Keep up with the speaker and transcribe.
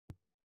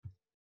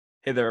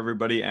Hey there,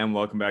 everybody, and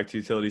welcome back to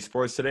Utility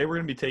Sports. Today, we're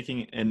going to be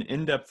taking an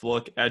in-depth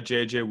look at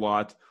J.J.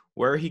 Watt,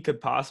 where he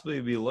could possibly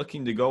be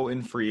looking to go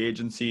in free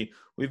agency.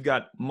 We've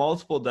got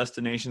multiple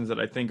destinations that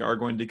I think are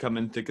going to come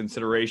into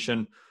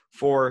consideration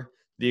for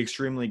the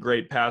extremely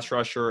great pass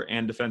rusher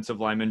and defensive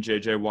lineman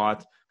J.J.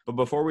 Watt. But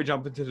before we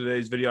jump into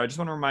today's video, I just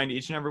want to remind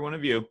each and every one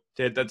of you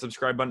to hit that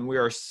subscribe button. We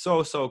are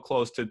so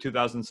close to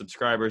 2,000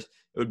 subscribers.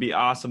 It would be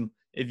awesome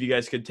if you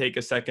guys could take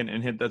a second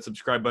and hit that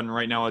subscribe button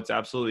right now. It's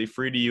absolutely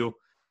free to you.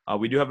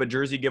 We do have a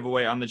jersey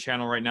giveaway on the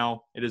channel right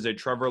now. It is a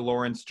Trevor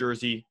Lawrence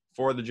jersey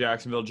for the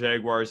Jacksonville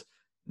Jaguars,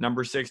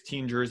 number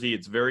 16 jersey.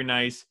 It's very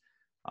nice.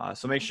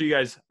 So make sure you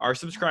guys are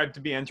subscribed to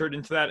be entered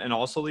into that, and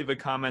also leave a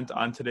comment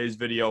on today's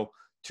video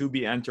to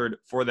be entered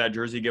for that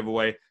jersey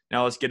giveaway.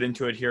 Now let's get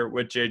into it here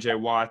with J.J.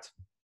 Watt.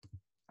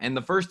 And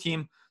the first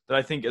team that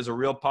I think is a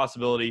real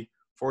possibility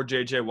for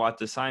J.J. Watt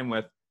to sign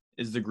with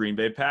is the Green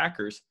Bay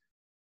Packers.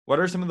 What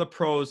are some of the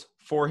pros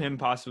for him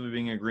possibly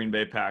being a Green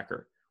Bay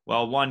Packer?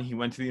 Well, one, he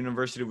went to the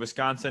University of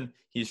Wisconsin.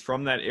 He's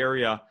from that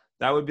area.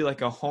 That would be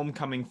like a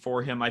homecoming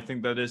for him. I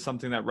think that is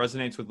something that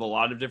resonates with a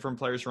lot of different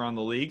players around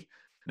the league.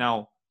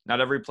 Now, not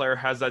every player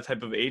has that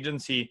type of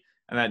agency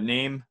and that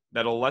name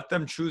that'll let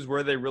them choose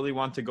where they really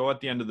want to go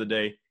at the end of the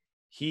day.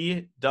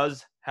 He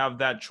does have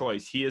that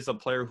choice. He is a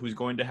player who's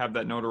going to have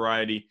that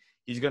notoriety.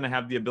 He's going to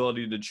have the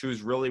ability to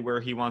choose really where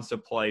he wants to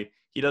play.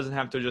 He doesn't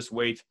have to just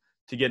wait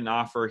to get an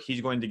offer. He's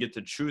going to get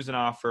to choose an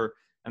offer.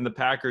 And the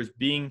Packers,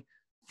 being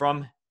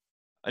from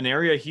an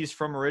area he's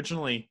from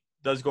originally,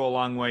 does go a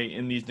long way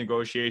in these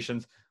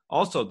negotiations.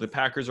 Also, the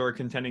Packers are a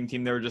contending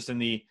team. They were just in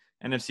the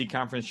NFC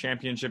Conference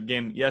Championship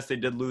game. Yes, they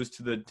did lose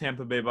to the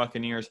Tampa Bay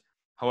Buccaneers.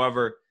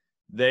 However,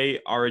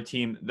 they are a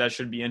team that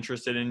should be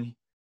interested in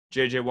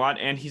J.J. Watt,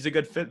 and he's a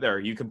good fit there.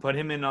 You can put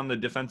him in on the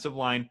defensive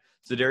line.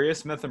 Za'Darius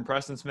Smith and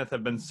Preston Smith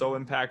have been so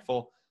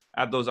impactful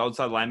at those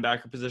outside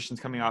linebacker positions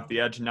coming off the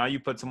edge. Now you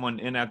put someone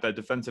in at that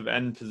defensive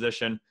end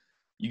position.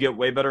 You get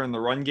way better in the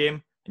run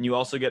game, and you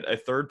also get a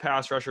third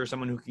pass rusher,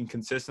 someone who can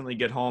consistently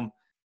get home.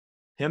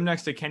 Him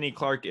next to Kenny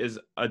Clark is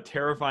a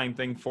terrifying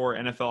thing for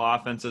NFL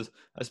offenses,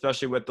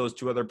 especially with those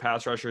two other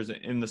pass rushers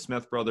in the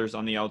Smith brothers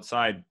on the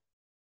outside.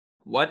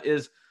 What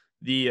is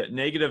the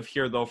negative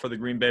here, though, for the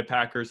Green Bay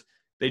Packers?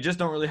 They just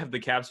don't really have the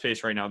cap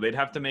space right now. They'd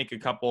have to make a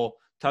couple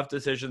tough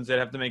decisions. They'd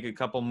have to make a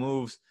couple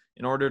moves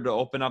in order to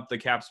open up the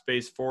cap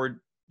space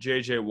for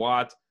J.J.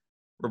 Watt.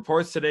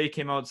 Reports today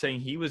came out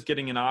saying he was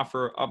getting an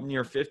offer up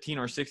near $15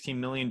 or $16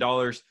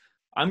 million.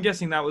 I'm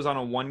guessing that was on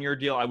a one-year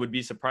deal. I would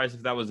be surprised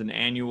if that was an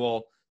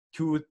annual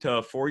 2 to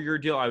 4-year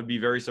deal. I would be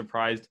very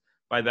surprised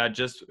by that,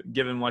 just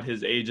given what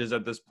his age is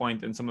at this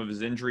point and some of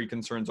his injury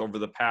concerns over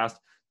the past.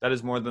 That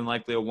is more than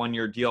likely a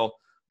one-year deal.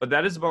 But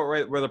that is about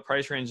right where the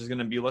price range is going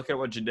to be. Look at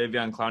what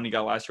Jadeveon Clowney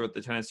got last year with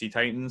the Tennessee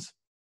Titans.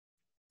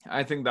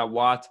 I think that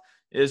Watt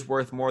is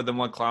worth more than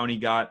what Clowney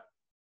got,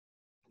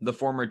 the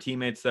former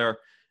teammates there.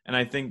 And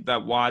I think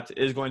that Watt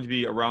is going to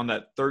be around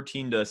that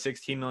 $13 to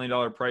 $16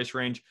 million price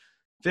range.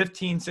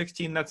 15,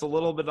 16, that's a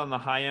little bit on the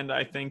high end,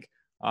 I think,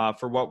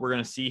 for what we're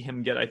going to see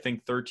him get. I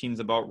think 13 is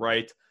about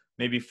right,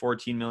 maybe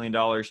 $14 million.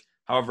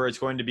 However, it's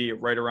going to be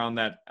right around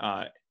that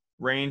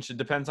range. It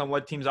depends on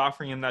what team's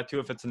offering him that too.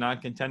 If it's a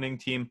non-contending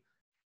team,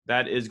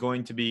 that is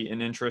going to be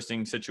an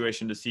interesting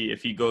situation to see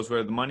if he goes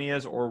where the money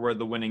is or where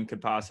the winning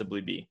could possibly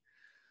be.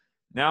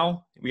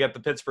 Now, we got the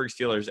Pittsburgh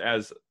Steelers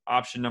as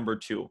option number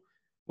 2.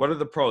 What are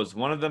the pros?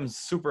 One of them is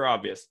super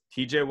obvious.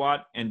 TJ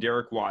Watt and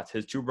Derek Watt.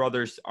 His two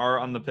brothers are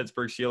on the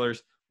Pittsburgh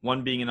Steelers,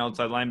 one being an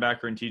outside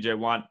linebacker, and TJ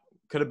Watt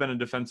could have been a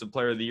defensive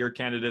player of the year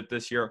candidate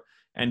this year.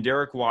 And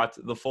Derek Watt,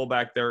 the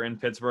fullback there in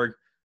Pittsburgh,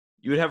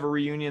 you would have a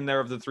reunion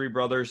there of the three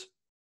brothers.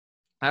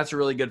 That's a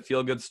really good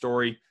feel-good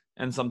story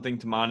and something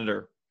to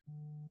monitor.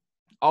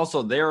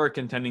 Also, they are a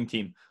contending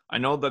team. I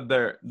know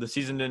that the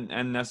season didn't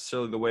end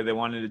necessarily the way they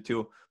wanted it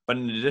to, but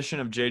in addition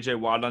of J.J.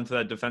 Watt onto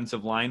that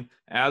defensive line,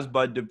 as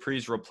Bud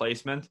Dupree's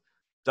replacement,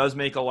 does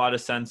make a lot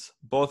of sense,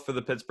 both for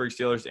the Pittsburgh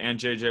Steelers and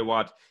J.J.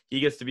 Watt. He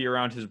gets to be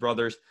around his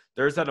brothers.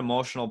 There's that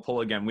emotional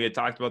pull again. We had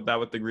talked about that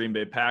with the Green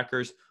Bay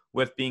Packers,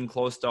 with being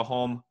close to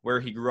home,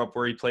 where he grew up,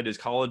 where he played his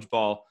college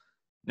ball.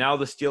 Now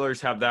the Steelers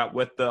have that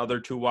with the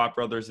other two Watt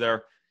brothers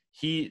there.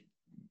 He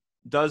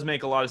does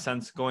make a lot of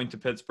sense going to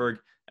Pittsburgh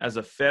as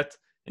a fit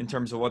in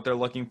terms of what they're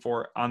looking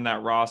for on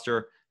that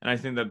roster. And I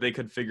think that they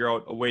could figure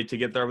out a way to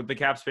get there with the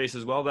cap space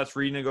as well. That's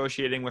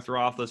renegotiating with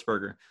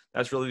Roethlisberger.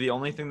 That's really the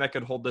only thing that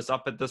could hold this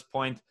up at this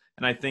point.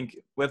 And I think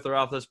with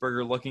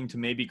Roethlisberger looking to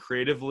maybe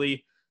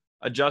creatively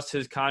adjust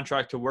his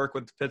contract to work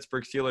with the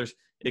Pittsburgh Steelers,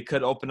 it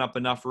could open up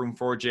enough room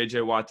for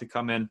J.J. Watt to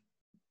come in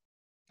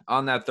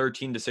on that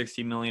 $13 to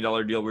 $16 million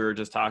deal we were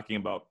just talking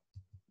about.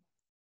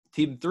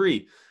 Team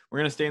 3, we're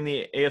going to stay in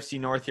the AFC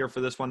North here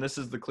for this one. This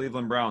is the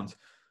Cleveland Browns.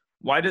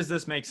 Why does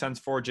this make sense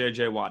for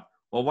J.J. Watt?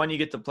 Well, one, you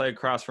get to play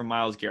across from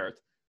Myles Garrett.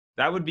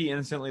 That would be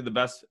instantly the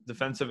best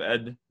defensive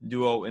end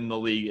duo in the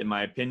league, in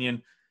my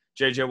opinion.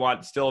 J.J.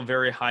 Watt, still a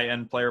very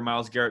high-end player.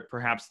 Myles Garrett,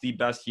 perhaps the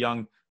best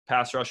young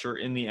pass rusher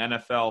in the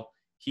NFL.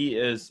 He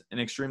is an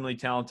extremely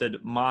talented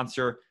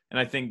monster, and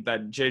I think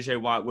that J.J.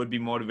 Watt would be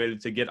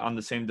motivated to get on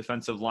the same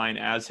defensive line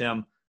as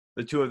him.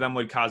 the two of them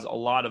would cause a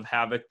lot of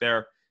havoc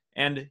there.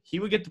 And he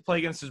would get to play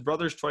against his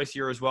brothers twice a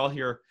year as well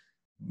here,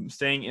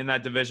 staying in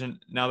that division.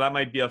 Now, that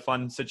might be a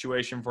fun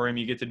situation for him.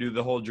 You get to do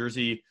the whole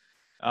jersey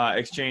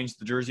exchange,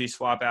 the jersey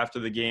swap after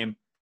the game.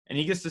 And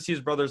he gets to see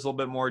his brothers a little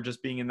bit more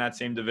just being in that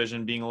same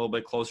division, being a little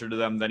bit closer to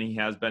them than he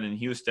has been in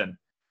Houston.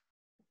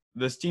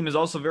 This team is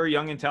also very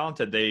young and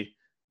talented. They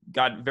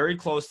got very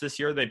close this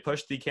year. They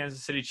pushed the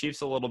Kansas City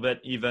Chiefs a little bit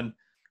even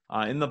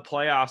in the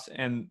playoffs,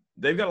 and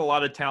they've got a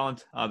lot of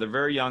talent. They're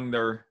very young.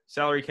 Their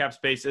salary cap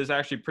space is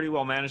actually pretty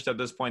well managed at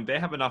this point. They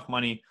have enough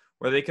money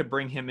where they could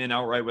bring him in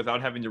outright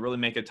without having to really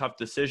make a tough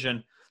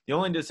decision. The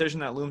only decision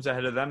that looms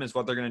ahead of them is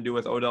what they're going to do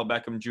with Odell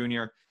Beckham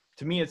Jr.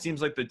 To me, it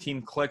seems like the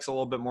team clicks a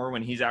little bit more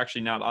when he's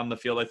actually not on the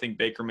field. I think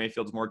Baker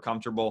Mayfield's more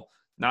comfortable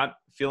not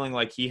feeling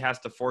like he has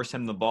to force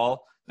him the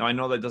ball. Now, I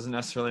know that doesn't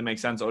necessarily make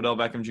sense. Odell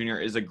Beckham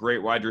Jr. is a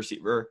great wide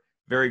receiver,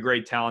 very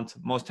great talent,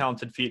 most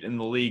talented feet in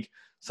the league,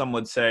 some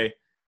would say.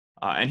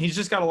 And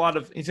he's got a lot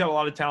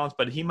of talents,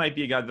 but he might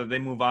be a guy that they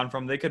move on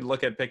from. They could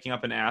look at picking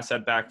up an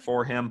asset back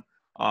for him,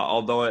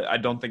 although I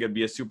don't think it'd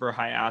be a super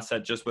high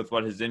asset just with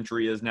what his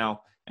injury is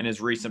now and his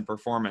recent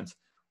performance.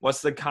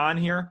 What's the con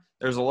here?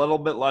 There's a little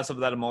bit less of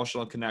that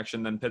emotional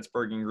connection than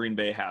Pittsburgh and Green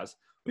Bay has.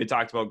 We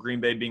talked about Green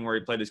Bay being where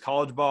he played his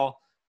college ball,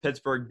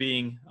 Pittsburgh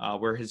being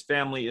where his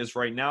family is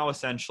right now,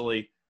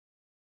 essentially.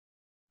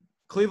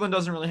 Cleveland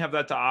doesn't really have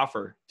that to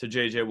offer to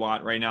J.J.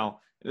 Watt right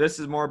now. This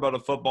is more about a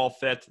football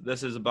fit.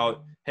 This is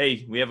about,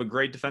 hey, we have a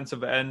great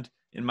defensive end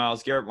in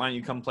Myles Garrett. Why don't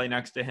you come play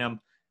next to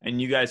him?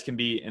 And you guys can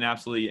be an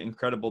absolutely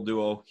incredible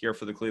duo here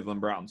for the Cleveland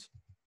Browns.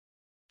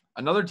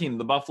 Another team,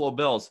 the Buffalo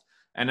Bills.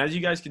 And as you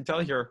guys can tell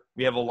here,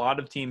 we have a lot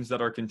of teams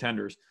that are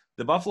contenders.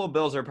 The Buffalo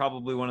Bills are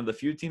probably one of the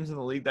few teams in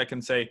the league that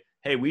can say,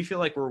 hey, we feel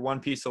like we're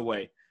one piece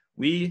away.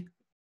 We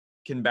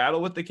can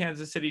battle with the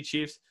Kansas City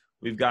Chiefs.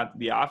 We've got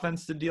the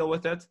offense to deal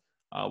with it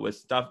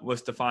with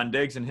Stephon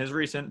Diggs and his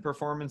recent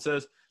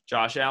performances.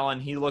 Josh Allen,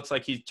 he looks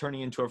like he's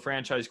turning into a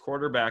franchise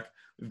quarterback.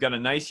 We've got a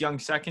nice young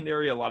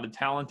secondary, a lot of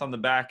talent on the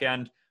back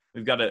end.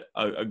 We've got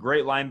a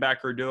great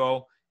linebacker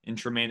duo in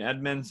Tremaine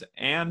Edmonds.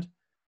 And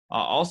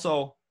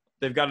also,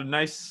 they've got a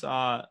nice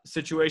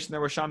situation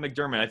there with Sean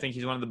McDermott. I think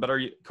he's one of the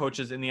better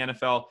coaches in the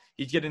NFL.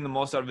 He's getting the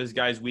most out of his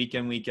guys week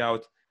in, week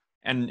out.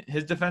 And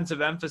his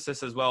defensive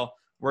emphasis as well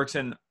works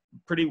in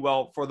pretty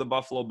well for the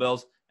Buffalo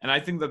Bills. And I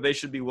think that they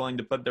should be willing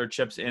to put their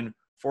chips in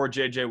for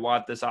J.J.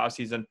 Watt this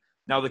offseason.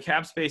 Now, the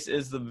cap space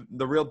is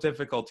the real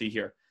difficulty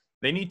here.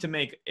 They need to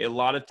make a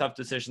lot of tough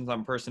decisions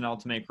on personnel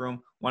to make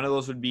room. One of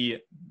those would be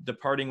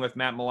departing with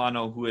Matt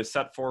Milano, who is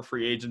set for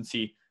free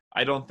agency.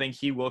 I don't think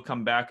he will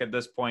come back at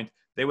this point.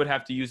 They would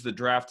have to use the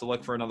draft to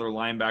look for another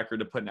linebacker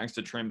to put next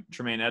to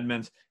Tremaine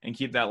Edmonds and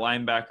keep that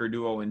linebacker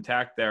duo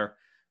intact there.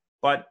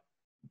 But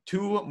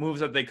two moves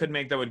that they could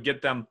make that would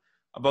get them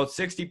about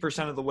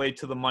 60% of the way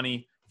to the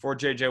money for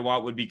J.J.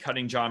 Watt would be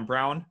cutting John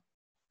Brown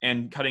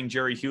and cutting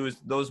Jerry Hughes.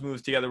 Those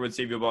moves together would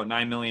save you about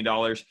 $9 million.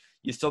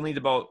 You still need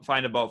to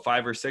find about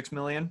 $5 or $6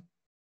 million.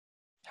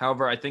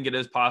 However, I think it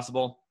is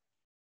possible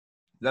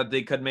that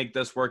they could make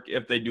this work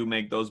if they do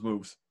make those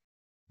moves.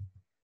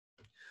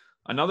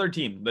 Another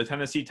team, the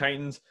Tennessee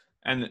Titans,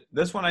 and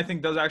this one I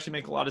think does actually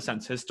make a lot of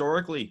sense.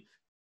 Historically,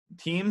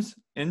 teams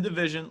in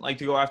division like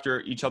to go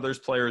after each other's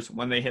players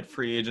when they hit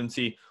free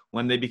agency,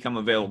 when they become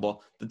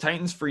available. The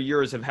Titans for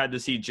years have had to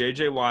see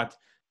J.J. Watt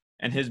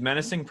and his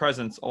menacing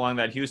presence along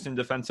that Houston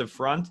defensive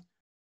front.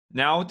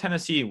 Now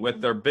Tennessee, with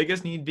their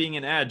biggest need being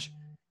an edge,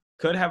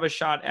 could have a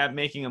shot at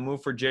making a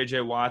move for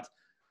J.J. Watt.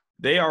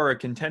 They are a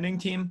contending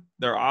team.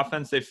 Their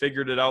offense, they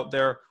figured it out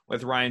there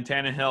with Ryan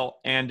Tannehill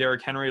and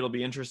Derrick Henry. It'll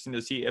be interesting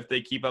to see if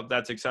they keep up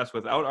that success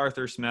without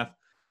Arthur Smith.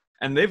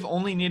 And they've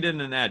only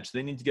needed an edge.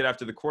 They need to get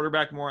after the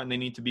quarterback more, and they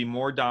need to be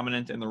more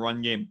dominant in the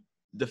run game.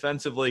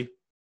 Defensively,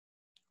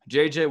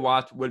 J.J.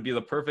 Watt would be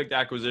the perfect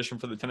acquisition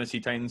for the Tennessee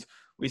Titans.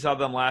 We saw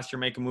them last year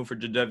make a move for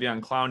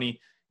Jadeveon Clowney.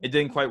 It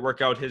didn't quite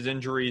work out. His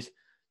injuries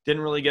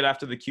didn't really get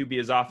after the QB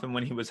as often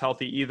when he was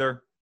healthy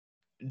either.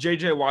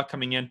 J.J. Watt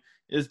coming in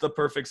is the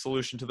perfect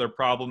solution to their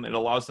problem. It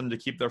allows them to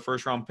keep their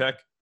first-round pick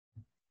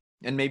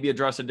and maybe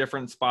address a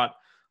different spot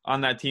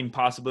on that team,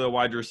 possibly a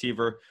wide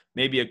receiver,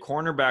 maybe a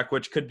cornerback,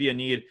 which could be a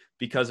need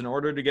because in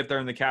order to get there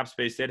in the cap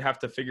space, they'd have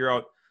to figure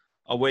out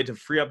a way to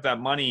free up that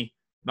money.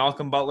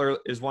 Malcolm Butler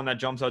is one that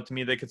jumps out to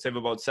me. They could save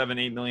about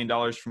 $7-8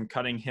 million from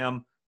cutting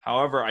him.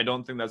 However, I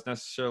don't think that's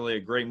necessarily a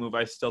great move.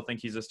 I still think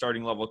he's a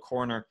starting level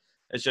corner.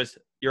 It's just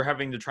you're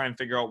having to try and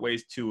figure out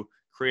ways to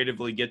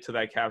creatively get to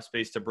that cap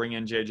space to bring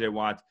in J.J.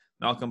 Watt.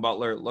 Malcolm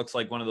Butler looks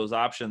like one of those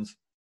options,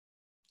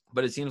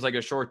 but it seems like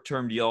a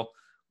short-term deal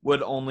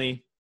would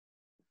only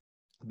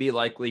be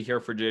likely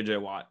here for J.J.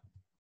 Watt.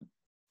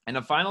 And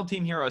a final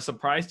team here, a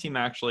surprise team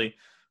actually,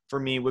 for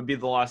me, would be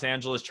the Los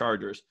Angeles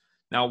Chargers.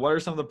 Now, what are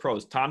some of the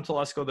pros? Tom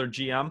Telesco, their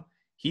GM,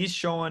 he's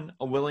shown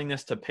a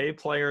willingness to pay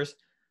players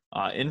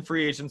in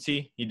free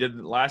agency. He did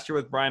it last year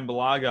with Brian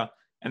Bulaga,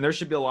 and there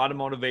should be a lot of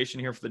motivation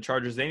here for the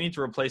Chargers. They need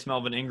to replace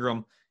Melvin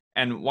Ingram,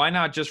 and why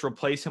not just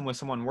replace him with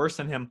someone worse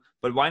than him,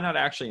 but why not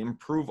actually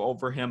improve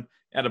over him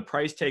at a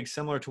price tag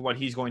similar to what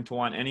he's going to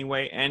want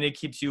anyway, and it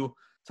keeps you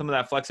some of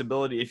that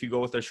flexibility if you go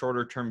with a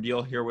shorter term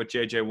deal here with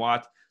JJ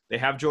Watt. They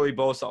have Joey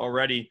Bosa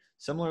already,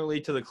 similarly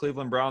to the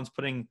Cleveland Browns,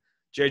 putting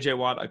JJ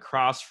Watt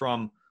across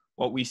from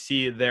what we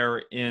see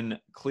there in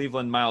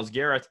Cleveland, Myles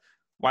Garrett.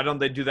 Why don't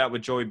they do that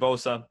with Joey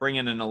Bosa? Bring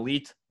in an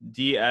elite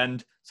D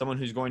end, someone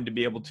who's going to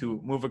be able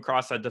to move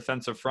across that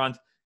defensive front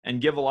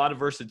and give a lot of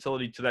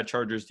versatility to that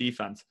Chargers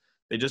defense.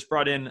 They just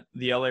brought in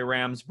the LA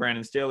Rams,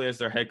 Brandon Staley, as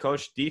their head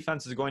coach.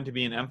 Defense is going to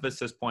be an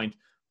emphasis point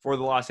for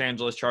the Los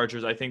Angeles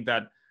Chargers. I think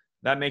that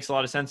makes a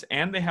lot of sense.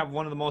 And they have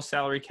one of the most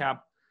salary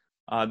cap.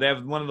 They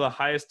have one of the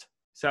highest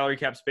salary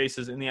cap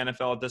spaces in the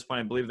NFL at this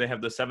point. I believe they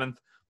have the 7th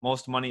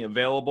most money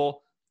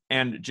available.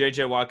 And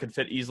JJ Watt could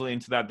fit easily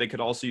into that. They could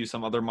also use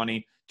some other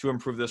money to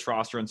improve this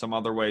roster in some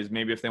other ways.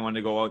 Maybe if they wanted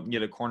to go out and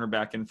get a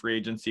cornerback in free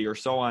agency or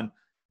so on,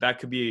 that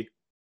could be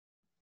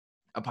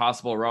a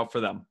possible route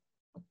for them.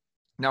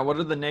 Now, what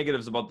are the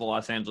negatives about the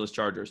Los Angeles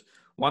Chargers?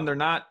 One, they're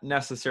not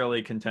necessarily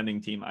a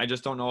contending team. I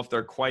just don't know if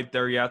they're quite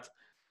there yet.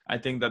 I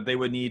think that they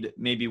would need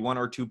maybe 1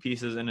 or 2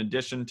 pieces in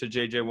addition to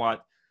JJ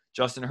Watt.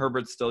 Justin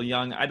Herbert's still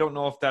young. I don't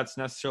know if that's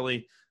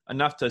necessarily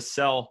enough to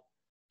sell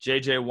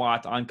JJ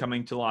Watt on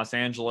coming to Los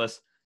Angeles,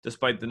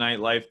 despite the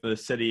nightlife, the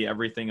city,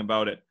 everything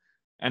about it.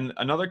 And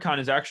another con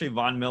is actually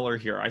Von Miller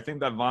here. I think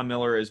that Von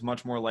Miller is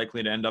much more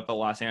likely to end up a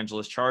Los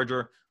Angeles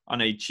Charger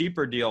on a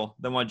cheaper deal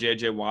than what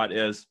JJ Watt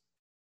is.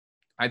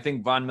 I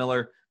think Von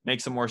Miller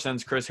makes some more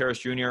sense. Chris Harris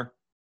Jr.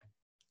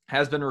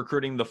 has been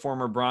recruiting the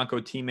former Bronco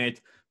teammate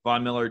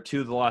Von Miller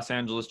to the Los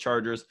Angeles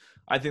Chargers.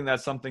 I think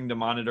that's something to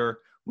monitor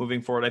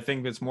moving forward. I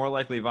think it's more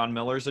likely Von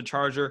Miller's a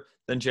Charger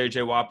than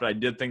JJ Watt, but I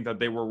did think that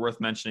they were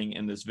worth mentioning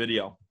in this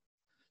video.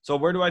 So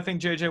where do I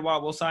think JJ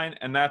Watt will sign?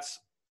 And that's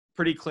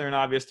pretty clear and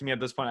obvious to me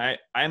at this point.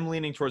 I'm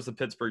leaning towards the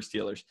Pittsburgh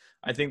Steelers.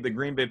 I think the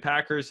Green Bay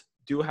Packers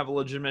do have a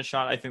legitimate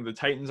shot. I think the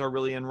Titans are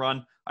really in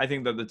run. I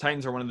think that the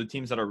Titans are one of the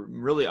teams that are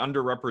really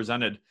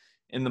underrepresented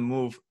in the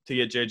move to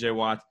get JJ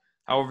Watt.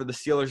 However, the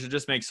Steelers, it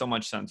just makes so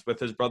much sense with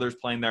his brothers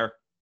playing there.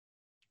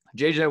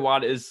 JJ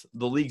Watt is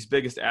the league's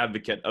biggest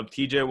advocate of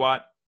TJ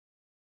Watt.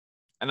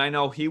 And I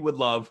know he would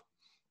love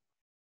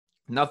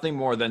nothing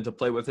more than to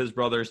play with his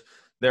brothers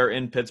there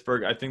in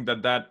Pittsburgh. I think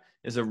that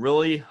is a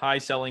really high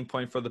selling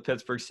point for the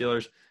Pittsburgh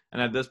Steelers,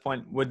 and at this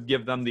point would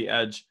give them the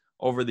edge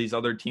over these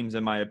other teams,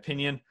 in my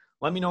opinion.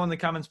 Let me know in the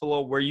comments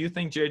below where you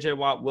think JJ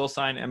Watt will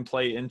sign and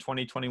play in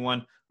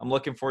 2021. I'm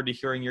looking forward to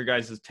hearing your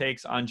guys'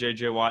 takes on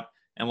JJ Watt,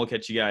 and we'll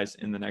catch you guys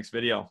in the next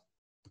video.